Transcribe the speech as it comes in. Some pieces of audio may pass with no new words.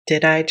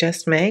Did I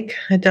just make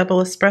a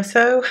double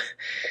espresso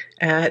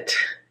at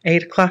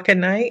 8 o'clock at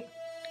night?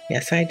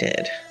 Yes, I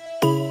did.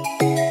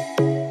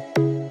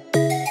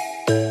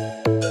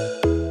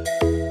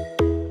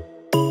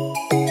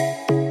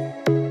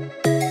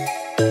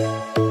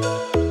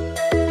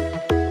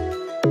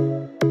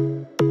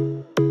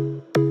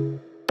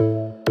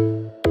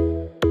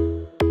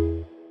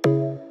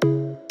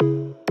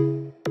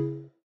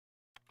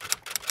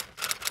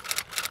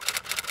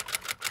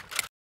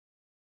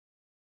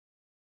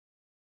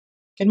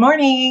 Good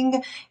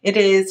morning. It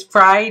is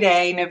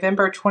Friday,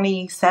 November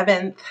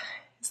 27th.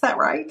 Is that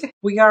right?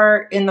 We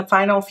are in the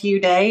final few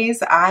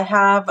days. I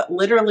have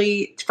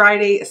literally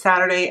Friday,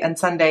 Saturday, and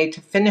Sunday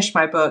to finish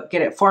my book,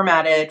 get it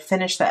formatted,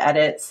 finish the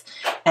edits,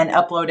 and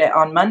upload it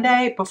on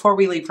Monday before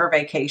we leave for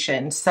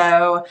vacation.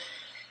 So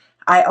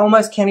I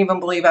almost can't even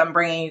believe I'm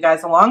bringing you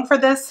guys along for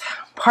this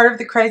part of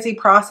the crazy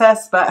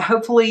process, but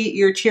hopefully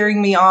you're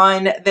cheering me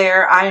on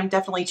there. I am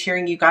definitely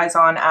cheering you guys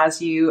on as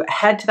you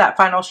head to that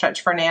final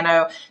stretch for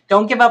Nano.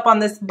 Don't give up on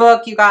this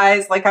book, you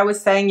guys. Like I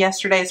was saying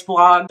yesterday's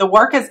vlog, the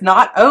work is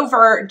not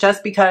over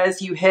just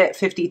because you hit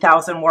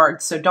 50,000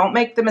 words. So don't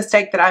make the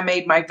mistake that I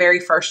made my very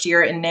first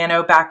year in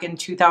Nano back in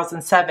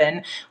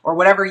 2007 or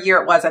whatever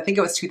year it was. I think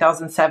it was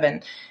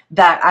 2007.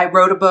 That I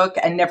wrote a book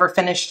and never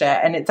finished it.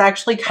 And it's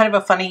actually kind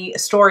of a funny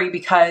story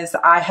because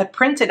I had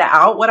printed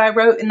out what I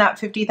wrote in that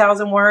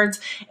 50,000 words,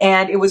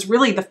 and it was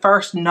really the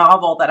first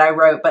novel that I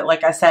wrote. But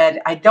like I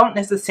said, I don't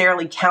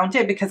necessarily count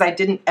it because I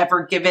didn't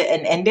ever give it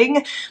an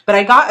ending, but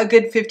I got a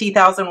good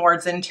 50,000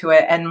 words into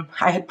it, and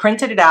I had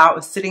printed it out. It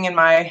was sitting in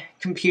my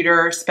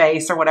computer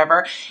space or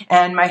whatever.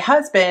 And my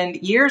husband,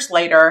 years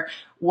later,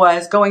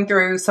 was going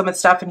through some of the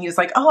stuff, and he was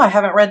like, oh, I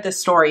haven't read this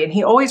story. And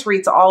he always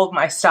reads all of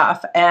my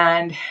stuff.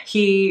 And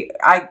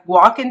I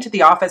walk into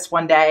the office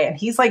one day and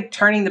he's like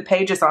turning the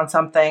pages on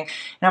something.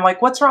 And I'm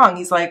like, what's wrong?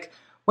 He's like,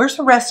 where's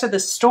the rest of the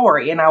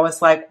story? And I was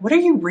like, what are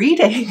you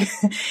reading?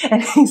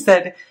 And he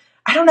said,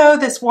 I don't know,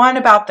 this one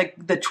about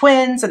the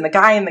twins and the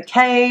guy in the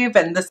cave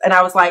and this. And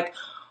I was like,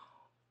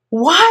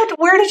 what?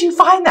 Where did you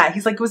find that?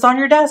 He's like, it was on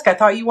your desk. I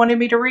thought you wanted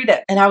me to read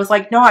it. And I was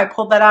like, no, I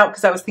pulled that out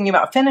because I was thinking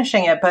about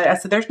finishing it. But I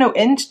said, there's no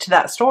end to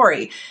that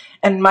story.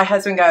 And my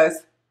husband goes,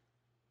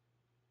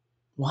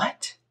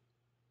 what?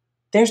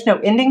 There's no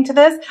ending to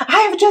this?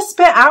 I have just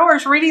spent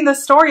hours reading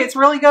this story. It's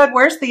really good.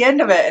 Where's the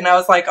end of it? And I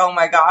was like, oh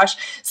my gosh.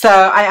 So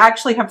I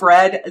actually have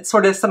read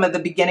sort of some of the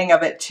beginning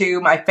of it to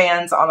my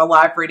fans on a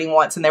live reading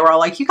once, and they were all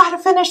like, you got to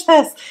finish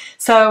this.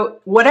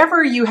 So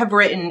whatever you have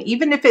written,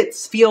 even if it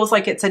feels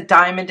like it's a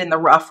diamond in the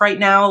rough right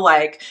now,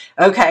 like,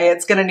 okay,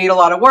 it's going to need a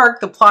lot of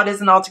work. The plot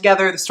isn't all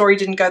together. The story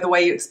didn't go the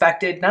way you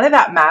expected. None of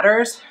that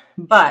matters,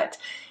 but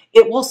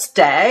it will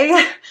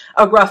stay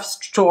a rough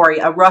story,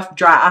 a rough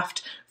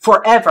draft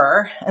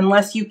forever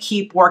unless you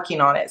keep working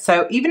on it.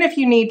 So even if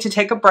you need to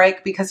take a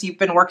break because you've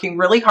been working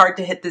really hard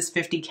to hit this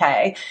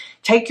 50K,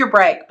 take your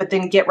break, but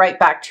then get right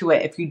back to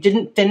it. If you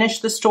didn't finish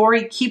the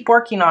story, keep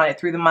working on it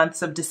through the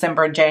months of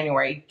December and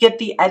January. Get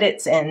the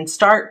edits in,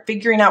 start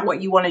figuring out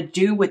what you want to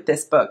do with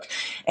this book,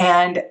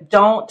 and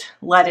don't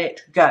let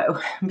it go,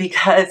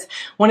 because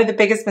one of the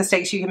biggest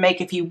mistakes you can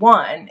make if you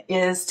won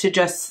is to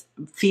just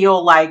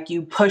feel like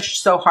you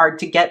pushed so hard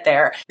to get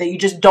there that you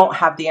just don't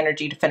have the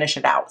energy to finish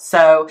it out.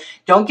 So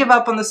don't give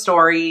up on the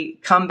story.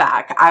 Come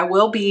back. I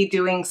will be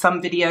doing some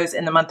videos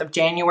in the month of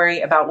January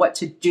about what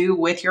to do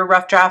with your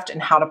rough draft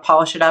and how to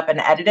polish it up and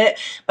edit it.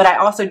 But I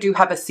also do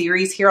have a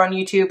series here on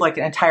YouTube, like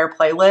an entire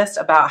playlist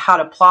about how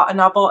to plot a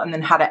novel and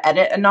then how to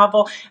edit a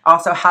novel.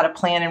 Also how to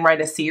plan and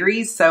write a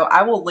series. So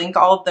I will link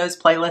all of those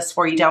playlists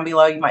for you down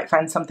below. You might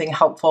find something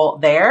helpful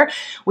there.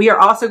 We are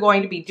also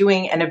going to be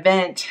doing an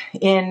event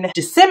in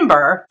December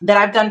that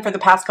I've done for the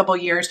past couple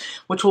of years,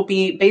 which will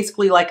be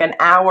basically like an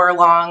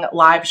hour-long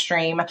live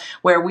stream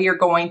where we are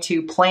going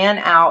to plan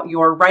out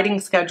your writing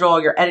schedule,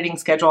 your editing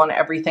schedule, and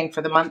everything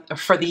for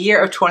the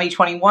year of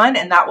 2021,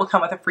 and that will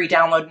come with a free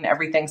download and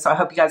everything. So I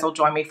hope you guys will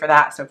join me for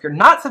that. So if you're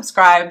not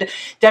subscribed,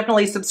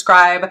 definitely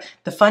subscribe.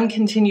 The fun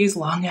continues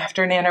long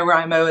after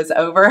NaNoWriMo is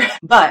over,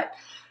 but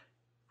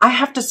I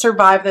have to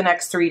survive the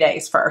next 3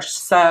 days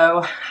first.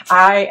 So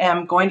I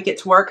am going to get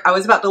to work. I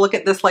was about to look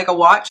at this like a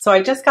watch. So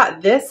I just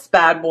got this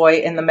bad boy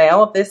in the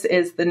mail. This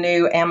is the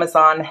new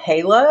Amazon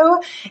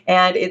Halo,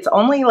 and it's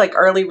only like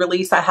early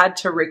release. I had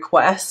to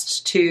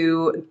request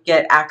to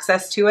get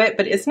access to it,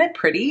 but isn't it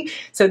pretty?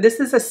 So this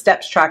is a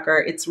steps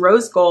tracker. It's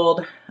rose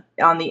gold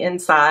on the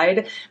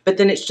inside, but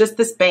then it's just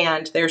this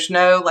band. There's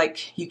no,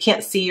 like, you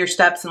can't see your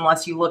steps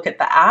unless you look at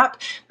the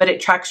app, but it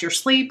tracks your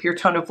sleep, your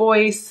tone of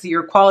voice,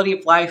 your quality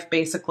of life,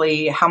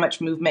 basically how much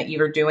movement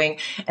you're doing.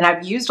 And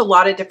I've used a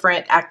lot of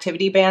different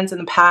activity bands in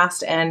the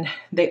past and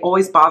they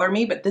always bother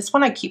me, but this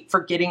one I keep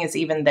forgetting is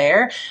even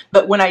there.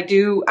 But when I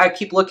do, I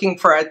keep looking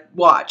for a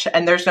watch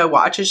and there's no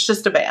watch. It's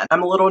just a band.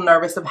 I'm a little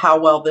nervous of how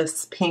well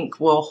this pink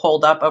will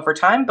hold up over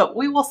time, but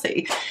we will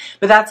see.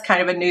 But that's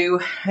kind of a new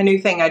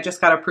thing I just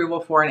got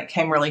approval for, and it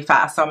came really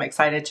fast. So I'm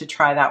excited to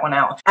try that one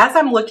out. As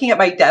I'm looking at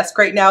my desk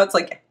right now, it's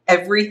like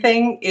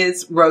everything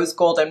is rose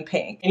gold and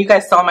pink. And you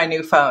guys saw my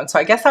new phone. So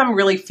I guess I'm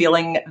really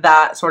feeling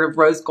that sort of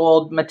rose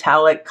gold,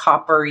 metallic,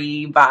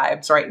 coppery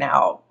vibes right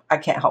now. I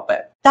can't help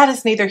it. That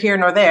is neither here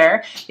nor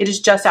there. It is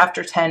just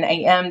after 10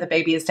 a.m. The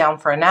baby is down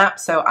for a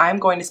nap. So I'm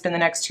going to spend the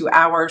next 2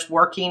 hours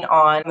working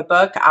on the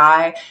book.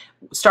 I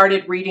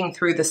started reading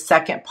through the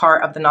second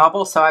part of the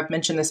novel. So I've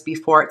mentioned this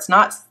before. It's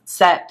not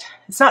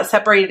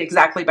separated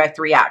exactly by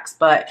 3 acts,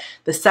 but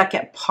the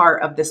second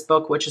part of this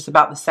book, which is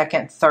about the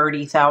second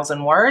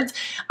 30,000 words,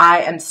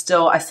 I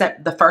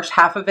sent the first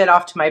half of it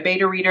off to my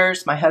beta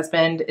readers. My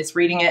husband is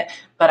reading it,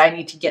 but I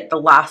need to get the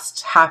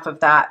last half of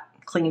that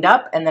cleaned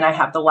up, and then I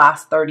have the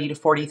last 30 to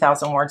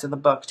 40,000 words of the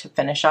book to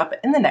finish up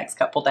in the next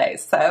couple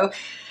days. So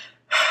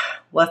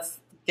let's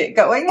get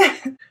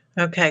going.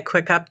 Okay,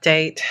 quick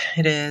update.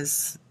 It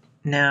is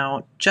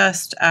now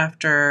just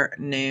after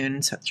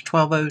noon, so it's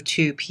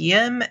 12:02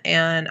 p.m.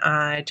 and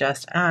I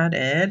just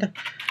added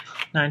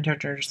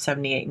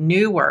 978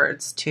 new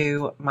words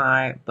to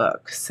my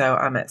book. So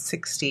I'm at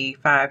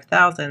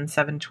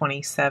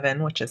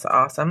 65,727, which is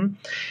awesome.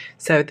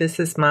 So this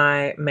is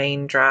my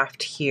main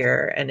draft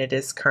here, and it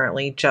is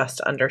currently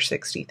just under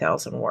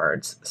 60,000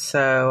 words.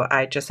 So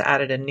I just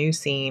added a new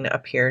scene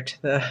up here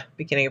to the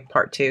beginning of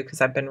part 2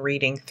 because I've been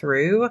reading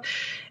through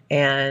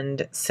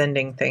and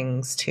sending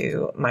things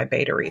to my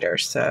beta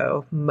readers.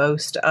 So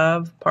most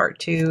of part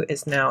 2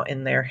 is now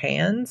in their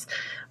hands,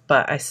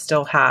 but I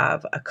still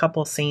have a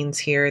couple scenes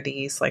here.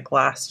 These like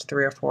last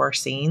 3 or 4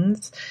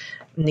 scenes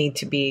need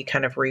to be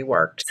kind of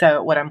reworked.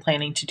 So what I'm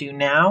planning to do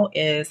now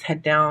is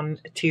head down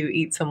to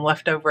eat some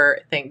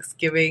leftover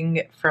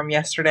Thanksgiving from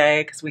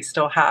yesterday because we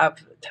still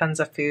have tons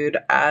of food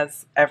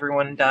as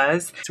everyone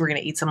does. So we're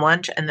going to eat some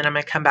lunch and then I'm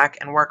going to come back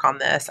and work on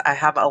this. I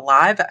have a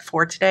live at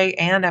 4 today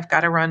and I've got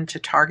to run to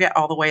Target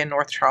all the way in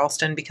North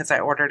Charleston because I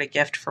ordered a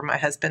gift for my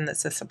husband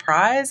that's a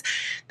surprise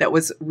that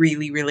was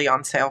really, really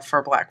on sale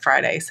for Black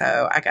Friday.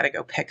 So I got to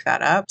go pick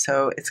that up.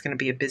 So it's going to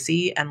be a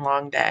busy and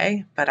long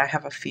day, but I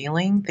have a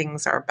feeling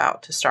things are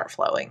about to start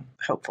flowing,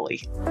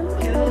 hopefully.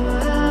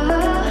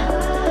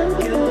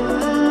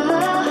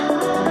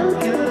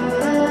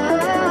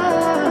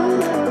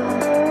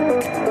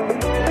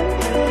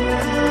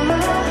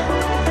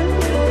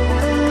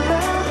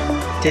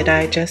 Did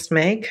I just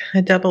make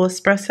a double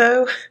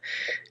espresso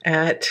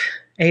at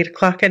 8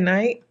 o'clock at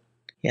night?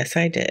 Yes,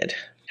 I did.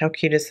 How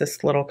cute is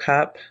this little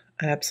cup?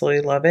 I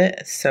absolutely love it.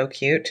 It's so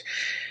cute.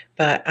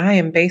 But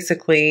I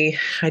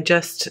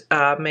just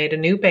made a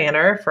new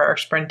banner for our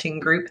sprinting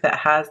group that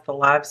has the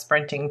live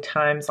sprinting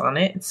times on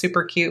it. It's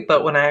super cute,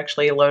 but when I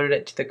actually loaded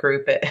it to the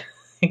group, it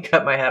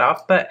cut my head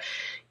off. But,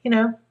 you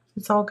know,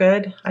 it's all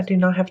good. I do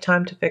not have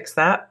time to fix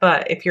that.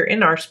 But if you're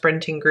in our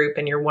sprinting group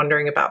and you're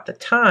wondering about the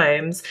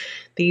times,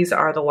 these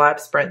are the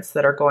live sprints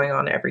that are going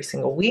on every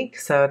single week.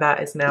 So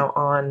that is now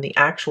on the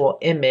actual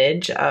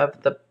image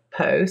of the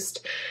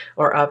post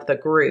or of the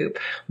group.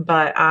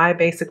 But I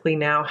basically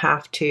now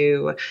have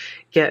to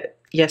get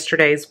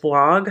yesterday's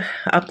vlog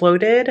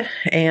uploaded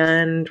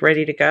and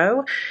ready to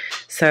go.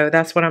 So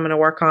that's what I'm going to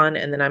work on,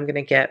 and then I'm going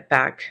to get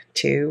back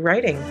to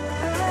writing.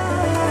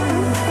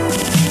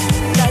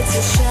 Lights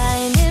are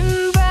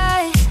shining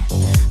bright.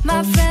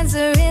 My friends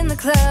are in the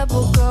club.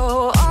 We'll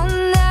go all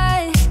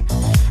night.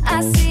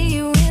 I see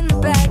you in the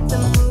back. The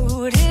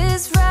mood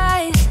is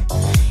right.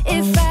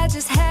 If I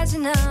just had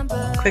your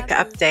number. Quick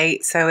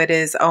update. So it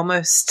is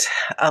almost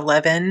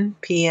 11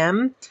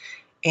 p.m.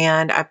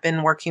 and I've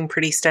been working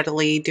pretty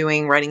steadily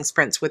doing writing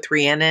sprints with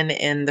Rhiannon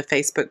in the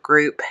Facebook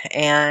group,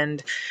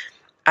 and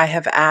I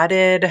have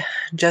added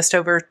just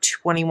over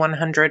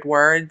 2,100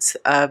 words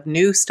of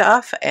new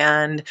stuff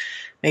and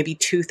maybe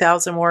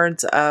 2,000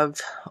 words of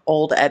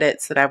old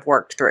edits that I've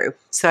worked through.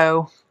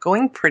 So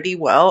going pretty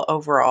well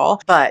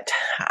overall, but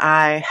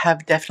I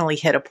have definitely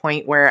hit a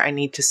point where I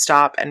need to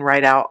stop and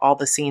write out all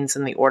the scenes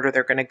in the order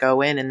they're going to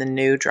go in the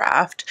new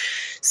draft.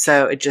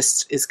 So it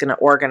just is going to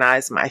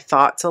organize my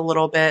thoughts a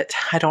little bit.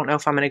 I don't know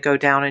if I'm going to go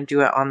down and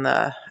do it on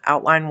the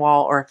outline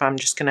wall or if I'm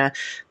just going to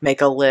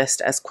make a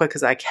list as quick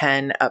as I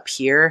can up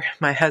here.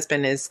 My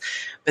husband is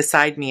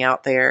beside me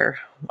out there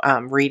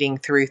reading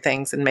through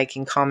things and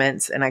making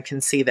comments, and I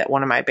can see that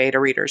one of my beta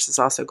readers is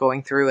also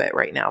going through it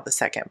right now, the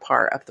second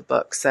part of the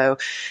book. So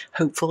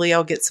hopefully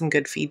I'll get some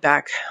good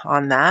feedback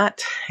on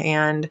that,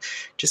 and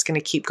just going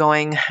to keep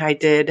going. I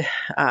did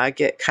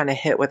get kind of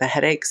hit with a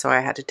headache, so I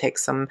had to take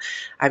some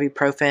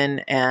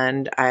ibuprofen,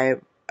 and I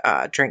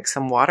drank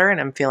some water, and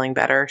I'm feeling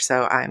better,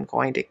 so I'm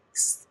going to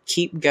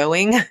keep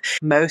going.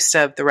 Most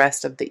of the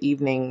rest of the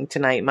evening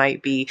tonight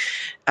might be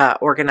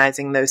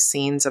organizing those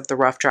scenes of the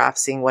rough draft,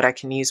 seeing what I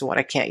can use and what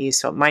I can't use.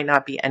 So it might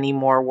not be any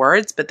more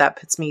words, but that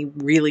puts me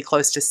really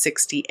close to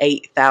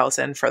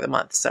 68,000 for the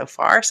month so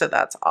far. So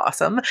that's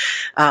awesome.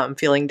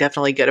 Feeling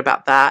definitely good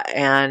about that.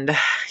 And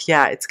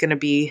yeah, it's going to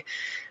be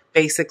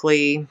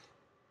basically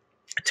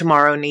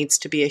tomorrow needs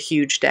to be a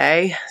huge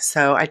day,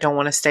 so I don't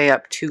want to stay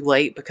up too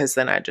late because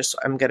then I'm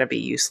going to be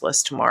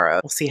useless tomorrow.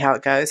 We'll see how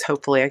it goes.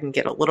 Hopefully I can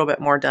get a little bit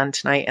more done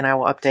tonight, and I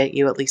will update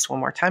you at least one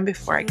more time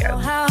before I go.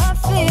 How I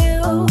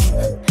feel.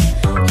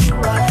 You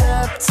walk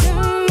up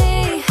to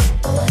me,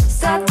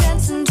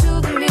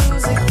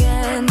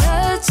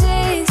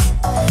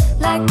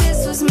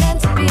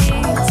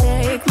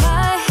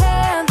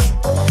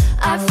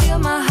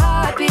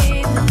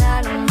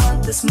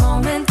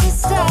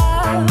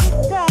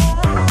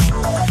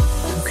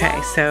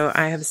 So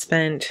I have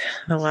spent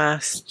the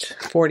last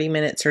 40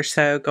 minutes or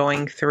so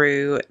going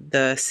through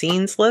the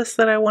scenes list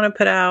that I want to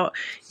put out,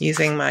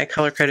 using my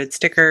color-coded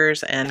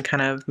stickers and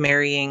kind of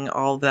marrying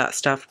all of that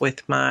stuff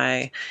with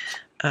my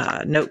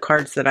note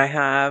cards that I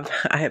have.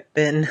 I have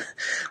been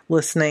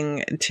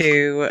listening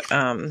to,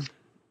 I've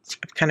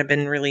kind of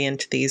been really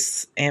into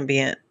these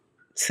ambient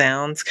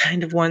sounds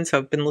kind of one, so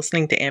I've been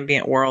listening to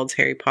Ambient World's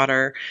Harry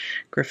Potter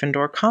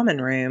Gryffindor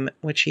Common Room,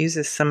 which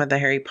uses some of the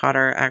Harry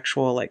Potter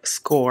actual like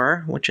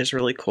score, which is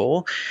really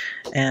cool.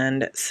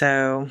 And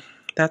so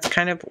that's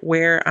kind of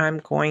where I'm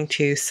going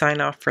to sign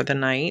off for the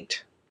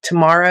night.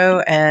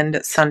 Tomorrow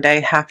and Sunday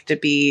have to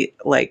be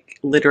like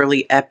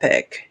literally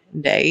epic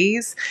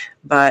days,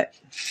 but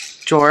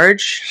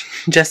George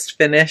just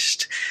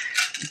finished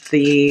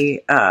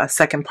the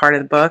second part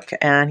of the book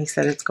and he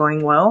said it's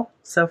going well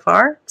so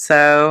far,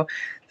 so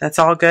that's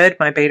all good.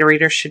 My beta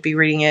readers should be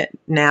reading it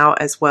now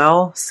as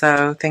well,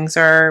 so things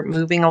are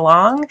moving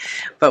along,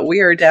 but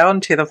we are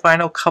down to the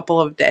final couple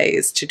of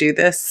days to do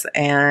this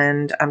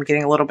and I'm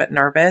getting a little bit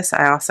nervous.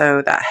 I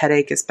also, that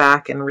headache is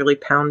back and really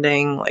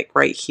pounding like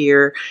right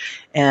here,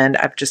 and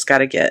I've just got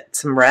to get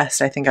some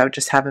rest. I think I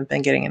just haven't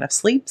been getting enough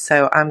sleep,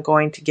 so I'm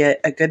going to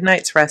get a good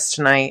night's rest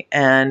tonight,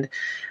 and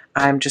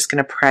I'm just going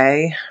to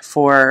pray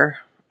for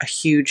a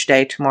huge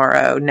day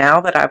tomorrow. Now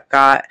that I've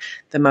got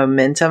the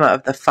momentum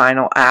of the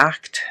final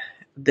act,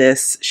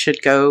 this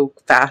should go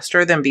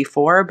faster than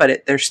before,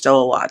 but there's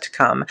still a lot to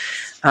come.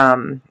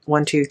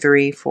 1, 2,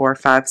 3, 4,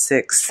 5,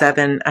 6,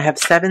 7. I have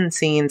 7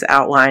 scenes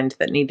outlined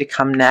that need to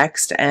come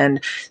next,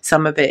 and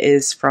some of it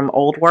is from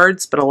old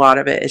words, but a lot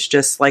of it is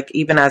just like,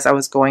 even as I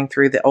was going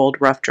through the old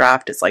rough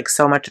draft, it's like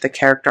so much of the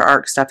character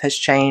arc stuff has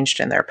changed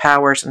and their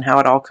powers and how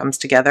it all comes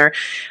together.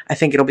 I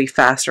think it'll be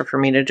faster for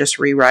me to just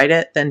rewrite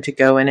it than to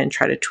go in and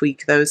try to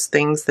tweak those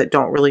things that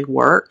don't really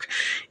work.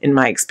 In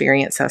my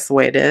experience, that's the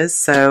way it is.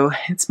 So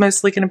it's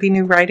mostly going to be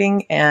new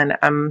writing, and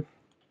I'm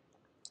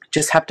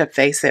just have to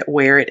face it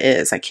where it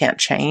is. I can't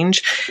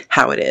change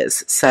how it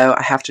is. So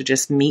I have to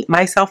just meet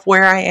myself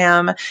where I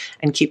am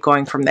and keep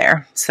going from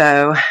there.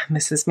 So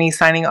this is me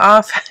signing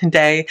off,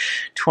 day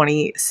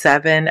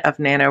 27 of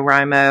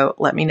NaNoWriMo.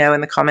 Let me know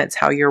in the comments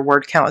how your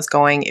word count is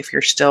going, if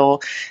you're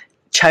still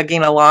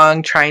chugging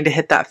along, trying to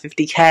hit that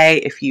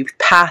 50K, if you've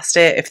passed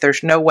it, if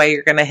there's no way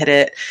you're going to hit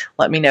it,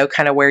 let me know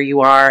kind of where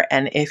you are.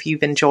 And if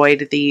you've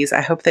enjoyed these,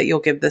 I hope that you'll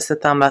give this a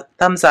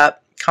thumbs up.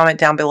 Comment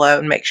down below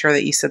and make sure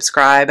that you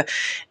subscribe,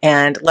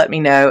 and let me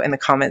know in the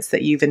comments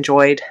that you've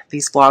enjoyed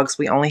these vlogs.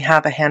 We only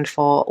have a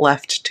handful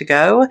left to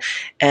go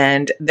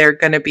and they're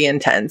going to be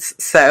intense.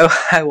 So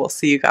I will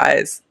see you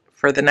guys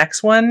for the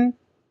next one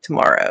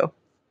tomorrow.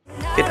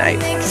 Good night.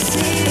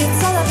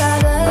 It's all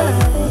about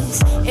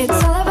us.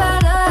 It's all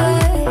about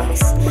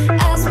us.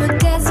 As we're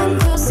dancing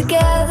close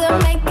together,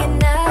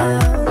 making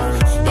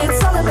out.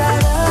 It's all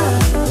about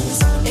us.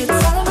 It's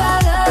all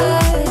about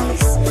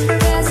us.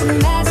 There's some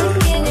magic.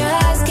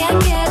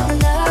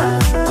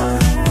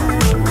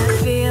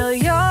 Feel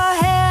your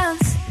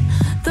hands,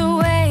 the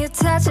way you're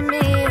touching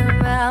me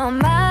around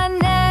my